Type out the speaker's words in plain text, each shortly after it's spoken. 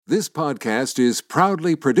This podcast is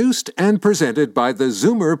proudly produced and presented by the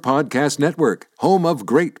Zoomer Podcast Network, home of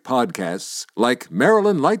great podcasts like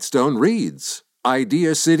Marilyn Lightstone Reads,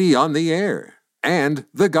 Idea City on the Air, and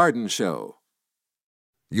The Garden Show.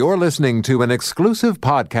 You're listening to an exclusive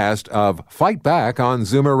podcast of Fight Back on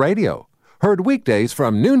Zoomer Radio, heard weekdays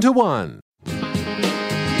from noon to 1.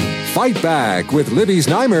 Fight Back with Libby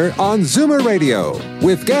Znaimer on Zoomer Radio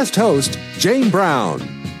with guest host Jane Brown.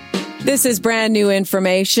 This is brand new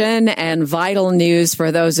information and vital news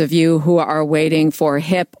for those of you who are waiting for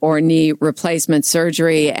hip or knee replacement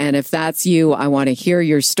surgery. And if that's you, I want to hear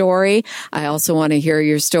your story. I also want to hear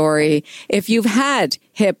your story if you've had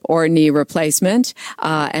hip or knee replacement,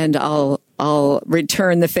 and I'll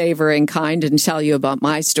return the favor in kind and tell you about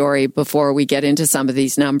my story before we get into some of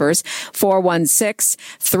these numbers.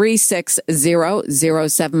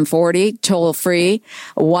 416-360-0740, toll free,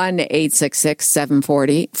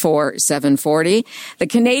 1-866-740-4740. The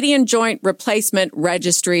Canadian Joint Replacement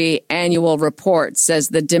Registry annual report says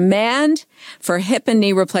the demand for hip and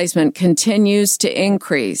knee replacement continues to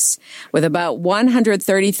increase, with about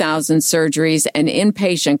 130,000 surgeries and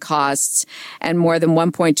inpatient costs and more than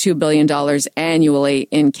 $1.2 billion annually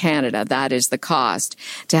in Canada. That is the cost.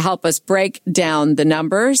 To help us break down the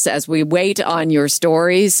numbers as we wait on your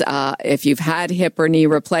stories, if you've had hip or knee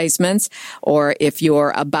replacements, or if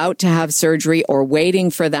you're about to have surgery or waiting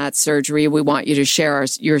for that surgery, we want you to share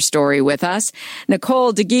your story with us.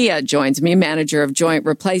 Nicole DeGia joins me, manager of Joint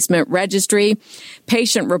Replacement Registry,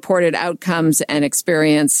 patient-reported outcomes and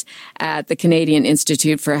experience at the Canadian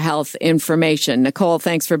Institute for Health Information. Nicole,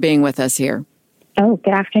 thanks for being with us here. Oh,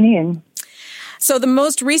 good afternoon. So the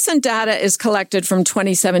most recent data is collected from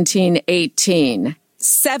 2017-18.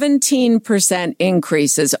 17%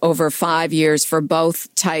 increases over 5 years for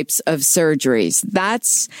both types of surgeries.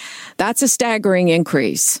 That's a staggering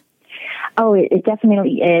increase. Oh, it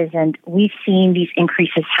definitely is. And we've seen these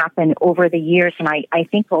increases happen over the years, and I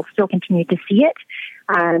think we'll still continue to see it.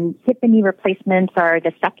 Hip and knee replacements are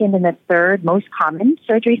the second and the third most common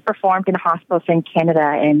surgeries performed in hospitals in Canada.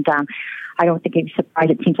 And I don't think it's surprised.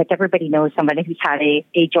 It seems like everybody knows somebody who's had a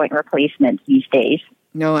joint replacement these days.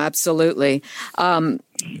 No, absolutely.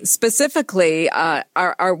 Specifically,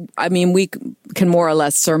 we can more or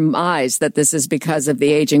less surmise that this is because of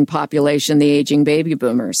the aging population, the aging baby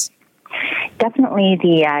boomers. Definitely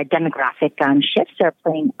the demographic shifts are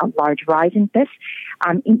playing a large rise in this.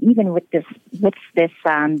 Even with this,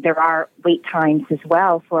 there are wait times as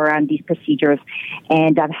well for these procedures,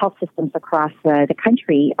 and health systems across the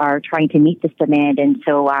country are trying to meet this demand, and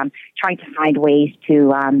so trying to find ways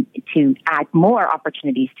to add more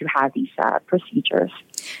opportunities to have these procedures.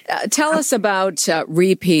 Tell us about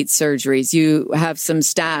repeat surgeries. You have some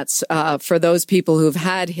stats for those people who've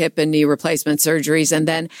had hip and knee replacement surgeries and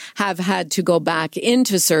then have had to go back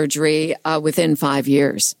into surgery within 5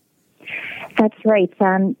 years. That's right.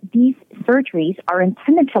 These surgeries are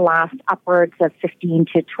intended to last upwards of 15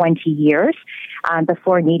 to 20 years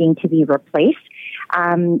before needing to be replaced.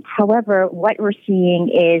 However, what we're seeing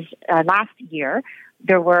is last year,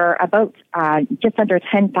 there were about just under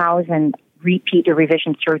 10,000 repeat or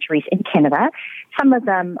revision surgeries in Canada. Some of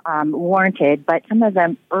them warranted, but some of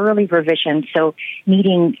them early revision, so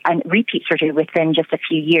needing a repeat surgery within just a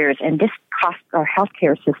few years. And this cost our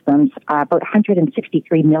healthcare systems about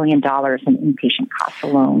 $163 million in inpatient costs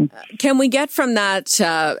alone. Can we get from that,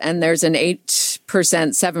 and there's an 8%,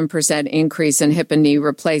 7% increase in hip and knee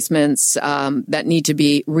replacements that need to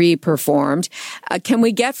be re-performed. Can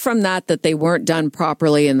we get from that they weren't done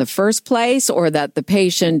properly in the first place, or that the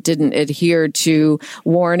patient didn't adhere to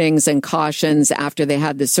warnings and cautions after they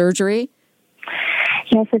had the surgery?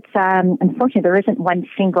 Yes, it's unfortunate there isn't one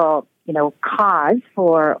single cause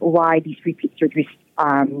for why these repeat surgeries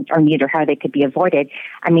are needed or how they could be avoided.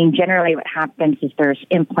 I mean, generally what happens is there's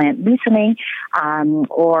implant loosening,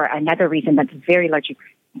 or another reason that's very largely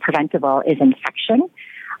preventable is infection.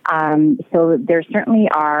 So there certainly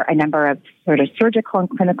are a number of sort of surgical and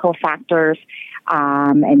clinical factors,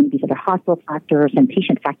 and maybe sort of hospital factors and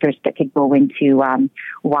patient factors that could go into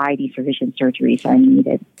why these revision surgeries are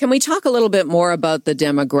needed. Can we talk a little bit more about the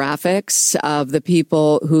demographics of the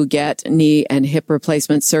people who get knee and hip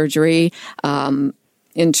replacement surgery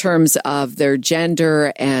in terms of their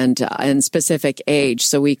gender and specific age,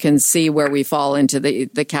 so we can see where we fall into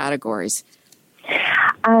the categories?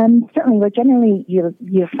 Certainly, well, generally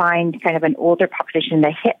you find kind of an older population in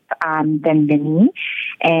the hip than the knee,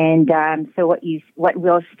 and so what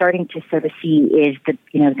we're starting to sort of see is the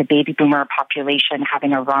baby boomer population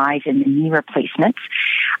having a rise in the knee replacements,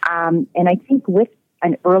 and I think with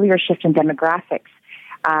an earlier shift in demographics,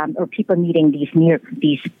 or people needing these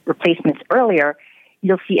replacements earlier,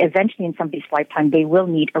 you'll see eventually in somebody's lifetime, they will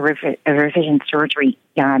need a revision surgery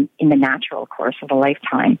in the natural course of a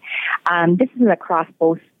lifetime. This is across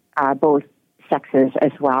both sexes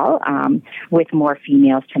as well, with more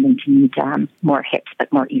females tending to need more hips, but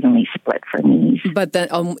more evenly split for knees. But then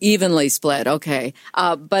evenly split, okay.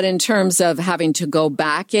 But in terms of having to go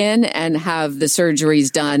back in and have the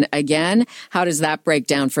surgeries done again, how does that break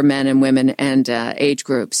down for men and women and age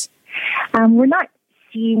groups? We're not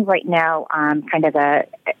seeing right now kind of a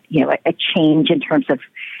change in terms of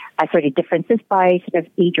sort of differences by sort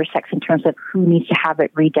of age or sex in terms of who needs to have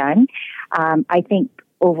it redone. I think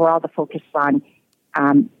overall the focus on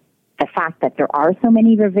the fact that there are so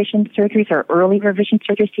many revision surgeries or early revision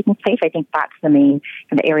surgeries taking place. I think that's the main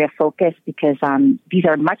kind of area of focus because these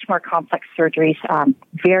are much more complex surgeries,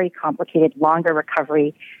 very complicated, longer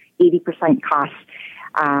recovery, 80% costs,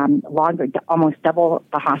 longer, almost double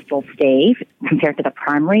the hospital stay compared to the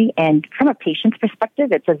primary. And from a patient's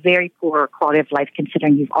perspective, it's a very poor quality of life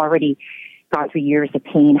considering you've already gone through years of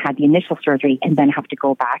pain, had the initial surgery, and then have to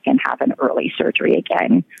go back and have an early surgery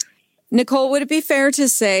again. Nicole, would it be fair to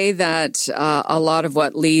say that a lot of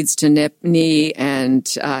what leads to knee and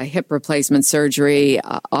hip replacement surgery,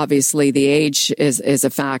 obviously the age is a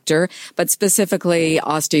factor, but specifically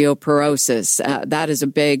osteoporosis, that is a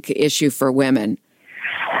big issue for women?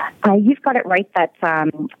 You've got it right that,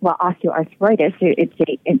 osteoarthritis,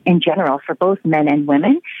 in general, for both men and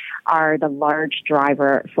women, are the large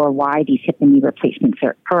driver for why these hip and knee replacements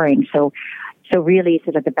are occurring. So really,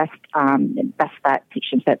 sort of the best that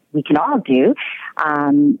patients that we can all do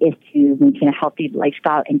is to maintain a healthy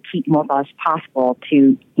lifestyle and keep mobile as possible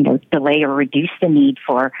to, delay or reduce the need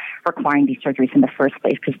for requiring these surgeries in the first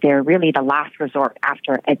place because they're really the last resort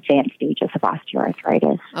after advanced stages of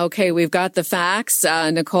osteoarthritis. Okay, we've got the facts.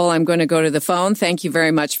 Nicole, I'm going to go to the phone. Thank you very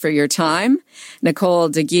much for your time. Nicole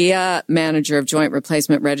Degia, Manager of Joint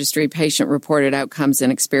Replacement Registry, Patient Reported Outcomes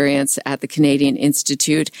and Experience at the Canadian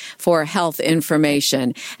Institute for Health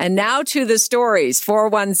Information. And now to the stories.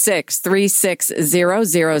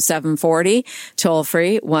 416-360-0740. Toll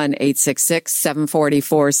free,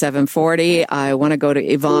 1-866-740-4740. I want to go to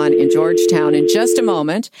Yvonne in Georgetown in just a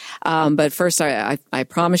moment. But first, I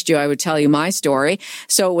promised you I would tell you my story.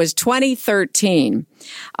 So it was 2013.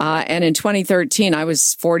 And in 2013, I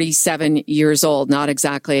was 47 years old, not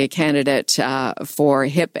exactly a candidate for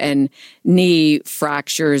hip and knee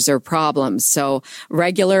fractures or problems. So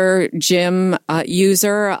regular gym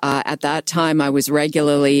user. At that time, I was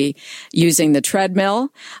regularly using the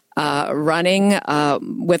treadmill. Running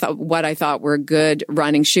with what I thought were good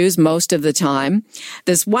running shoes most of the time.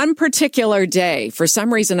 This one particular day, for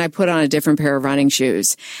some reason, I put on a different pair of running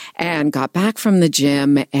shoes and got back from the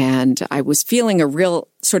gym, and I was feeling a real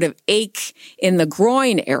sort of ache in the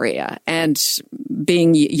groin area. And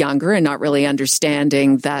being younger and not really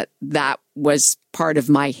understanding that was part of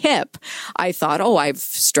my hip, I thought, I've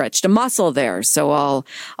stretched a muscle there. So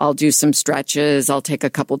I'll do some stretches. I'll take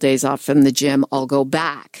a couple days off from the gym. I'll go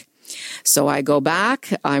back. So I go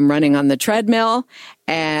back, I'm running on the treadmill,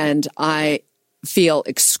 and I feel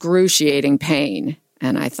excruciating pain.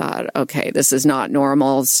 And I thought, okay, this is not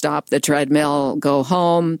normal. Stop the treadmill, go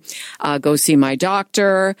home, go see my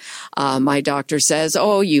doctor. My doctor says,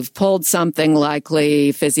 you've pulled something,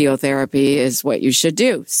 likely physiotherapy is what you should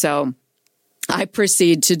do. So I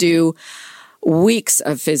proceed to do weeks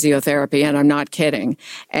of physiotherapy, and I'm not kidding.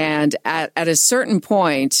 And at a certain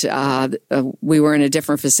point, we were in a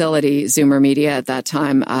different facility, Zoomer Media at that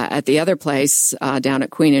time, at the other place down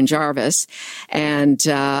at Queen and Jarvis, and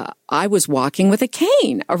I was walking with a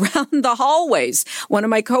cane around the hallways. One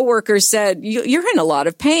of my coworkers said, "You're in a lot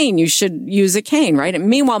of pain. You should use a cane, right?" And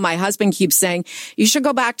meanwhile, my husband keeps saying, "You should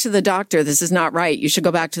go back to the doctor. This is not right. You should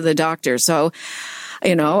go back to the doctor." So,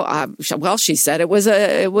 she said it was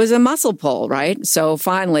a muscle pull, right? So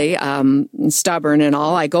finally, stubborn and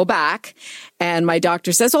all, I go back and my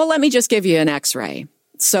doctor says, let me just give you an x-ray.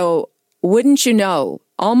 So wouldn't you know,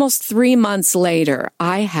 almost 3 months later,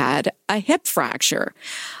 I had a hip fracture.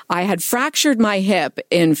 I had fractured my hip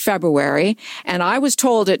in February, and I was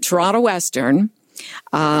told at Toronto Western,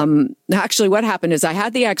 actually what happened is I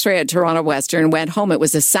had the x-ray at Toronto Western, went home. It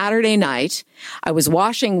was a Saturday night. I was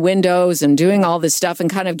washing windows and doing all this stuff and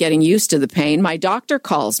kind of getting used to the pain. My doctor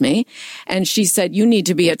calls me and she said, "You need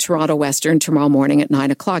to be at Toronto Western tomorrow morning at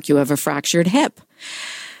 9:00. You have a fractured hip."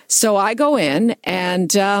 So I go in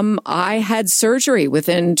and I had surgery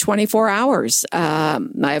within 24 hours. I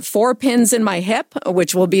have 4 pins in my hip,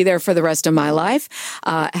 which will be there for the rest of my life.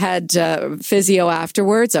 Had physio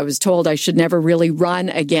afterwards. I was told I should never really run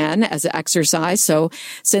again as an exercise. So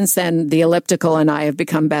since then, the elliptical and I have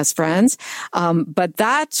become best friends. But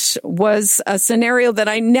that was a scenario that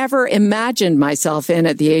I never imagined myself in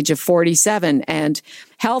at the age of 47. And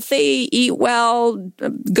healthy, eat well,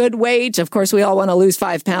 good weight. Of course, we all want to lose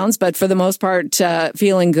 5 pounds, but for the most part,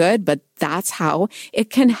 feeling good. But that's how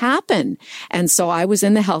it can happen. And so I was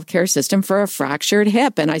in the healthcare system for a fractured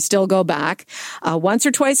hip, and I still go back once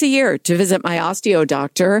or twice a year to visit my osteo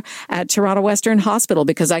doctor at Toronto Western Hospital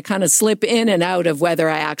because I kind of slip in and out of whether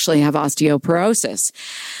I actually have osteoporosis.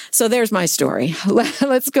 So there's my story.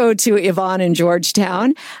 Let's go to Yvonne in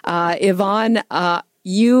Georgetown. Yvonne,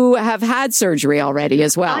 you have had surgery already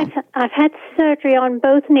as well. I've had surgery on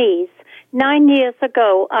both knees. 9 years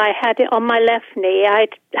ago, I had it on my left knee. I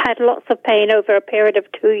had lots of pain over a period of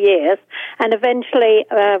 2 years, and eventually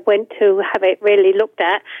went to have it really looked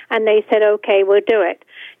at, and they said, okay, we'll do it.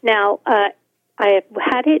 Now, I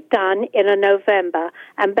had it done in November,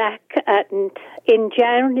 and back in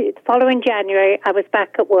January, following January, I was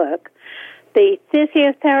back at work. The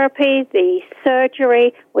physiotherapy, the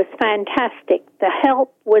surgery was fantastic. The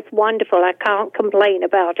help was wonderful. I can't complain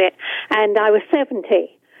about it. And I was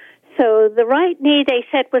 70. So the right knee, they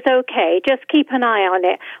said, was okay. Just keep an eye on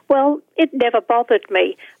it. Well, it never bothered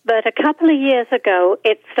me. But a couple of years ago,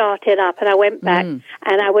 it started up, and I went back, and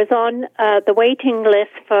I was on the waiting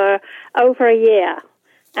list for over a year,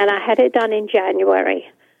 and I had it done in January.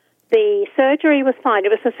 The surgery was fine.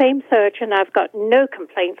 It was the same surgeon. I've got no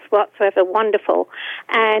complaints whatsoever. Wonderful.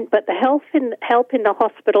 But the help in the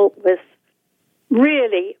hospital was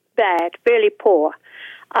really bad, really poor.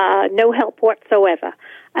 No help whatsoever.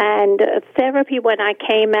 And therapy, when I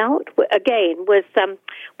came out, again, was,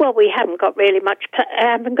 we haven't got really much, I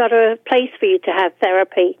haven't got a place for you to have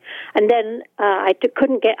therapy. And then I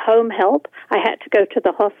couldn't get home help. I had to go to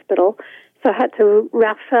the hospital. So I had to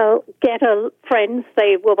get friends.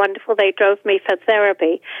 They were wonderful. They drove me for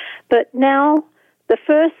therapy. But now, the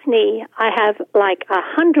first knee, I have like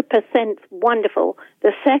 100% wonderful.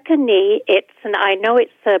 The second knee, I know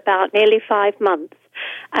it's about nearly 5 months.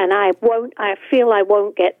 And I feel I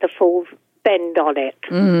won't get the full bend on it.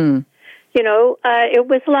 You know, it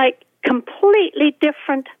was like completely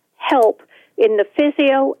different help in the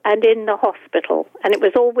physio and in the hospital. And it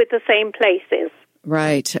was all with the same places.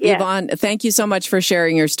 Right. Yeah. Yvonne, thank you so much for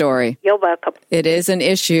sharing your story. You're welcome. It is an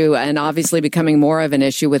issue, and obviously becoming more of an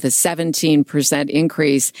issue with a 17%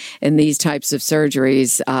 increase in these types of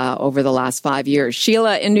surgeries over the last 5 years.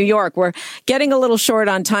 Sheila in New York, we're getting a little short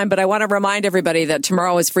on time, but I want to remind everybody that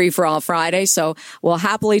tomorrow is Free for All Friday, so we'll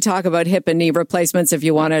happily talk about hip and knee replacements if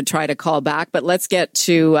you want to try to call back. But let's get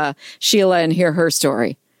to Sheila and hear her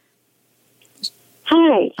story.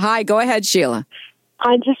 Hi. Hi, go ahead, Sheila.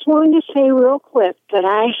 I just wanted to say real quick that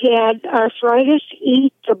I had arthritis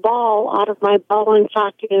eat the ball out of my ball and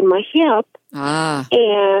socket in my hip,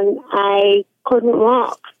 and I couldn't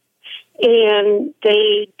walk. And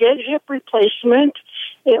they did hip replacement.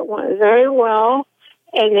 It went very well,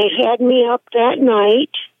 and they had me up that night,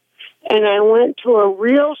 and I went to a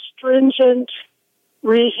real stringent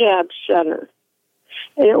rehab center.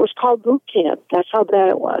 And it was called boot camp. That's how bad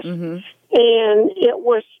it was. Mm-hmm. And it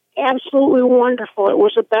was absolutely wonderful. It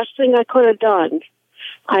was the best thing I could have done.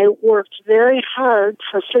 I worked very hard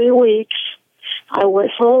for 3 weeks. I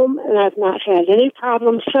went home, and I've not had any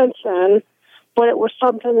problems since then, but it was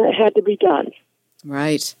something that had to be done.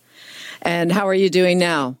 Right. And how are you doing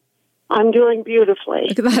now? I'm doing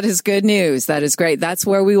beautifully. That is good news. That is great. That's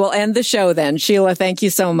where we will end the show then. Sheila, thank you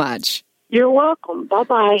so much. You're welcome.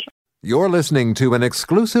 Bye-bye. You're listening to an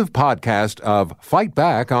exclusive podcast of Fight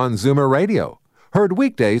Back on Zoomer Radio. Heard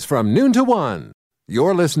weekdays from noon to 1.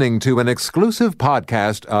 You're listening to an exclusive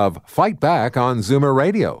podcast of Fight Back on Zoomer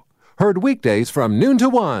Radio. Heard weekdays from noon to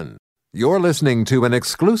 1. You're listening to an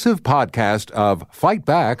exclusive podcast of Fight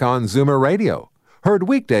Back on Zoomer Radio. Heard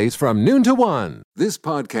weekdays from noon to 1. This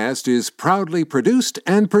podcast is proudly produced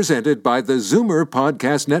and presented by the Zoomer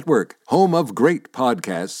Podcast Network, home of great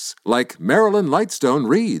podcasts like Marilyn Lightstone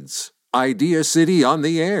Reads, Idea City on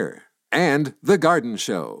the Air, and The Garden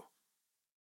Show.